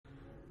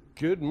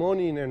Good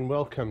morning and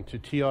welcome to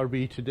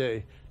TRB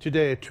Today.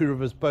 Today at Two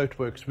Rivers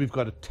Boatworks, we've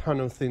got a ton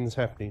of things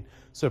happening.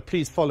 So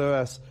please follow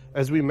us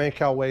as we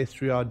make our way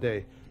through our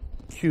day.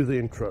 Cue the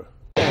intro.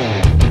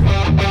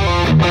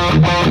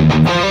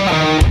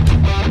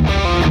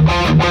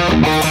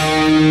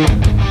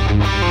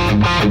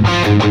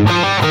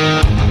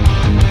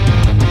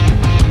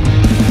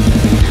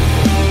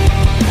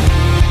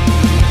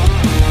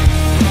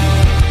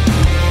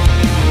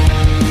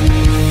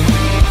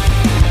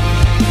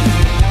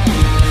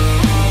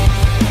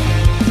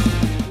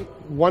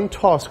 One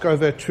task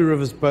over at Two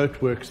Rivers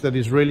Boatworks that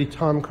is really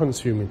time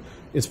consuming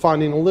is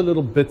finding all the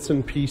little bits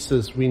and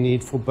pieces we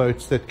need for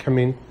boats that come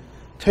in.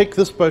 Take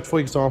this boat for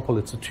example,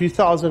 it's a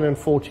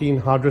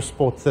 2014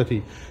 Hydrasport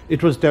 30.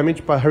 It was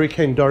damaged by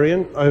Hurricane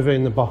Dorian over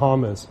in the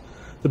Bahamas.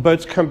 The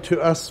boat's come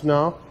to us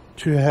now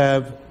to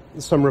have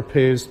some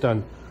repairs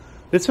done.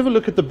 Let's have a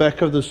look at the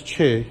back of this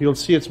chair. You'll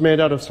see it's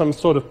made out of some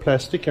sort of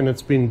plastic and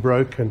it's been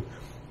broken.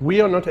 We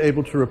are not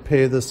able to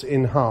repair this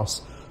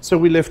in-house. So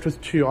we're left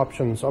with two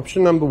options.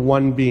 Option number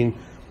one being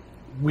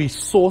we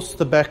source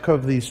the back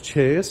of these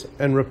chairs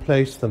and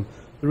replace them.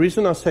 The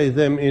reason I say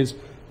them is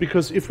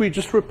because if we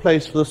just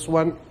replace this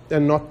one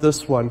and not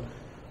this one,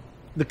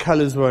 the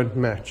colors won't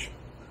match.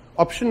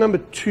 Option number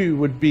two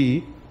would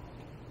be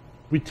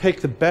we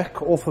take the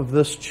back off of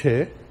this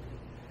chair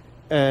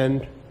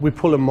and we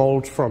pull a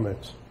mold from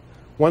it.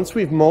 Once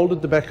we've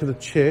molded the back of the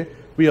chair,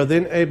 we are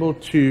then able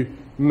to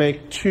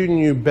make two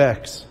new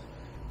backs,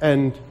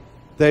 and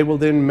they will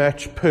then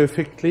match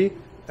perfectly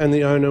and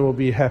the owner will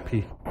be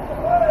happy.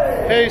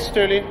 Hey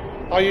Sterling,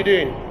 how are you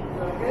doing?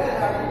 Good,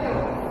 how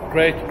are you?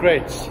 Great,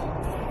 great.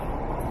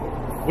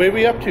 Where are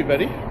we up to,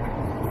 buddy?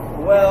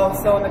 Well,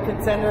 so in the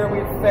Contender, we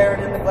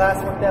ferreted in the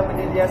glass work that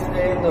we did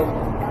yesterday in the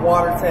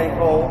water tank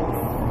hole.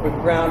 We've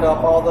ground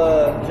up all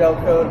the gel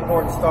coat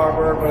port and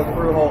starboard where the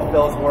through hole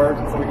fills work,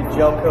 so we can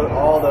gel coat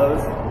all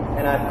those.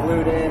 And I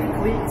glued in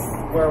cleats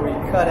where we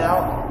cut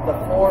out the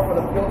floor for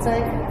the fuel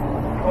tank.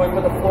 When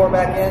we put the floor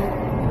back in,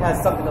 it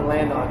has something to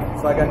land on.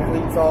 So I got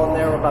cleats all in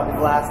there. We're about to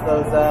glass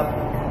those up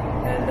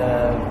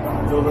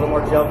and do a little more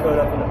gel coat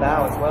up in the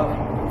bow as well.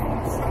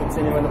 Just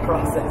continuing the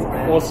process,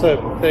 man.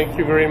 Awesome. Thank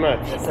you very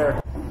much. Yes,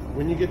 sir.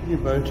 When you get new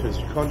motors,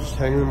 you can't just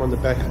hang them on the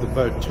back of the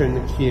boat, turn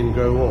the key and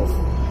go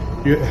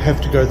off. You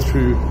have to go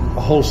through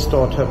a whole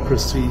startup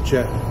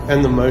procedure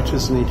and the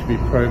motors need to be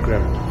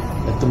programmed.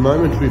 At the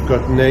moment we've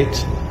got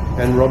Nate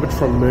and Robert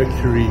from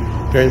Mercury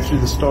going through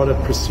the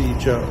startup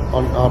procedure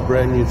on our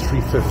brand new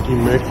 350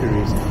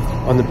 Mercuries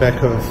on the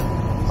back of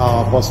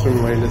our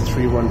Boston Whaler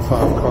 315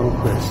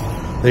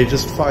 Conquest. They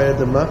just fired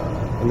them up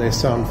and they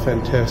sound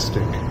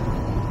fantastic.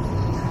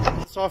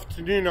 This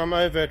afternoon I'm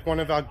over at one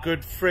of our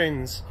good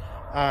friends,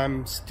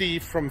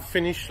 Steve from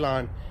Finish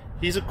Line.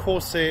 He's a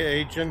Corsair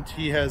agent.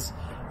 He has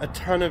a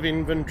ton of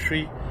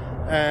inventory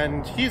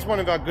and he's one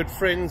of our good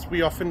friends.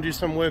 We often do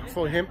some work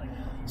for him.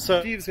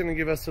 So Steve's going to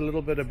give us a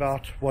little bit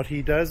about what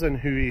he does and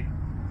who he...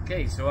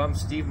 Okay, so I'm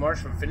Steve Marsh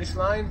from Finish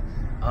Line.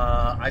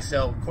 I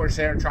sell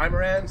Corsair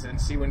trimarans and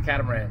Seawind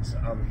catamarans.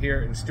 I'm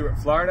here in Stuart,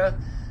 Florida,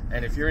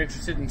 and if you're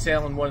interested in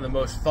sailing one of the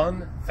most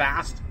fun,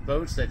 fast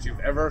boats that you've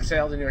ever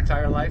sailed in your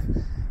entire life,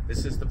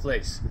 this is the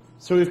place.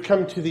 So we've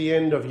come to the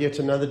end of yet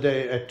another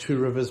day at Two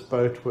Rivers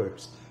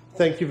Boatworks.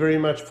 Thank you very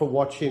much for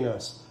watching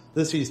us.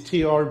 This is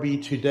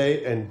TRB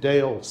Today and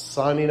Dale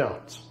signing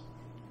out.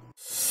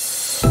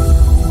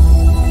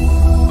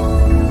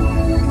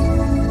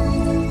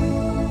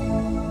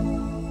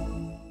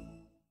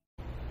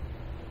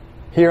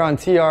 Here on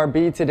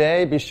TRB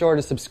Today, be sure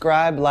to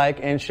subscribe, like,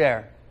 and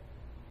share.